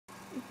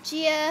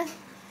Gia.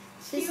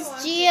 This is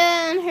Gia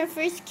and her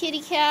first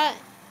kitty cat.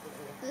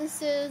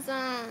 This is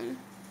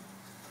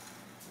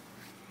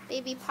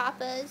baby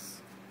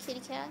Papa's kitty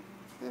cat.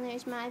 And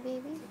there's my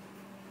baby.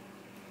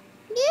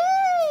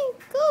 Yay!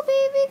 Go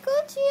baby, go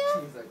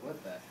Gia. She's like,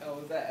 what the hell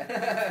was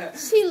that?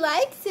 She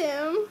likes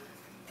him.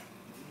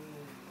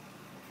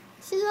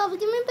 She's all,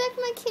 give me back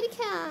my kitty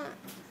cat.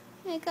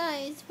 Hey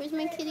guys, where's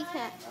my kitty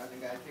cat?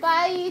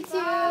 Bye you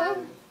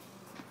two.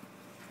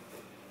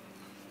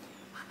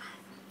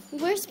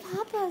 Where's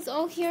Papa's?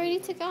 Oh, he already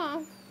took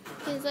off.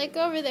 He's like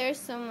over there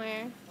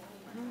somewhere.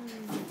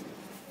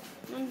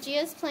 And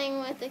Gia's playing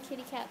with the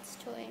kitty cat's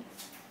toy.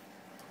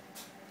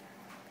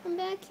 Come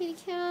back, kitty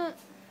cat.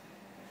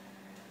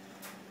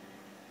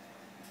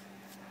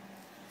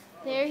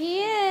 There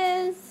he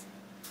is.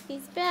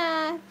 He's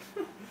back.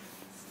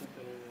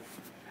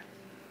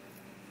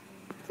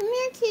 Come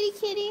here, kitty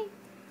kitty.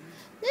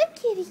 Look,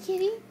 kitty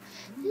kitty.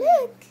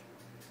 Look.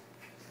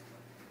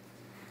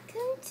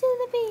 Come to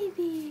the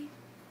baby.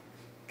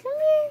 Come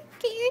here,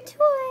 get your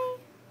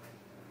toy.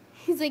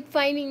 He's like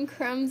finding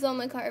crumbs on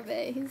the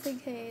carpet. He's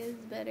like, hey, it's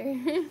better.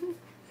 Come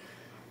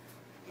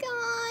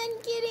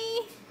on,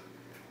 kitty.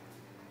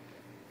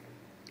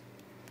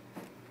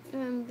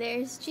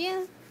 There's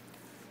Gia.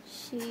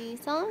 She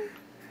saw him.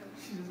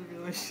 She doesn't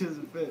realize she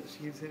doesn't fit.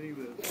 She keeps hitting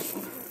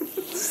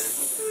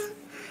this.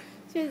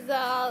 She's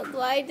all,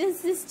 why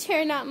does this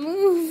chair not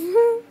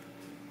move?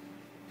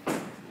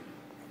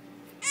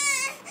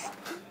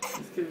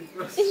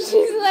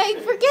 She's like,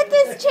 forget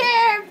this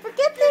chair!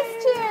 Forget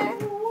this chair!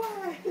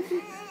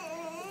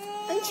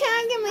 I'm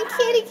trying to get my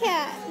kitty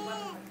cat.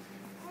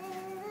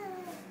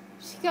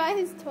 She got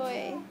his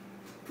toy.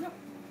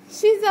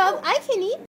 She's all, I can eat